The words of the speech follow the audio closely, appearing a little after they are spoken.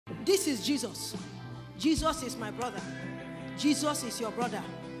this is Jesus. Jesus is my brother. Jesus is your brother.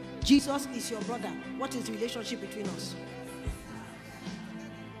 Jesus is your brother. What is the relationship between us?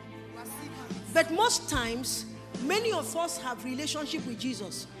 But most times, many of us have relationship with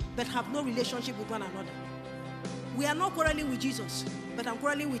Jesus, but have no relationship with one another. We are not quarreling with Jesus, but I'm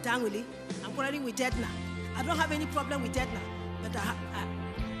quarreling with Anguli. I'm quarreling with Edna. I don't have any problem with Edna, but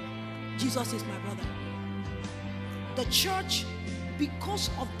Jesus is my brother. The church, because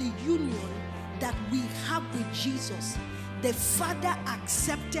of the union that we have with Jesus, the Father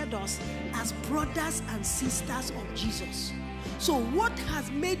accepted us as brothers and sisters of Jesus. So what has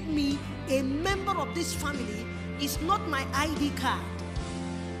made me a member of this family is not my ID card.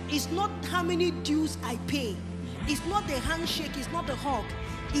 It's not how many dues I pay. It's not the handshake. It's not the hug.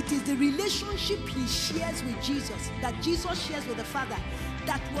 It is the relationship he shares with Jesus, that Jesus shares with the Father,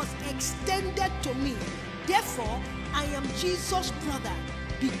 that was extended to me. Therefore, I am Jesus' brother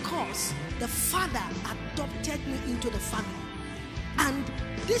because the Father adopted me into the family. And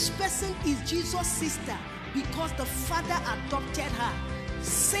this person is Jesus' sister because the Father adopted her.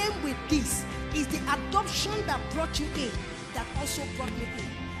 Same with this. Is the adoption that brought you in that also brought me in.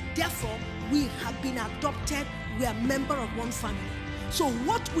 Therefore, we have been adopted. We are member of one family. So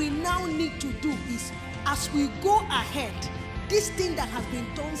what we now need to do is, as we go ahead, this thing that has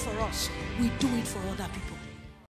been done for us, we do it for other people.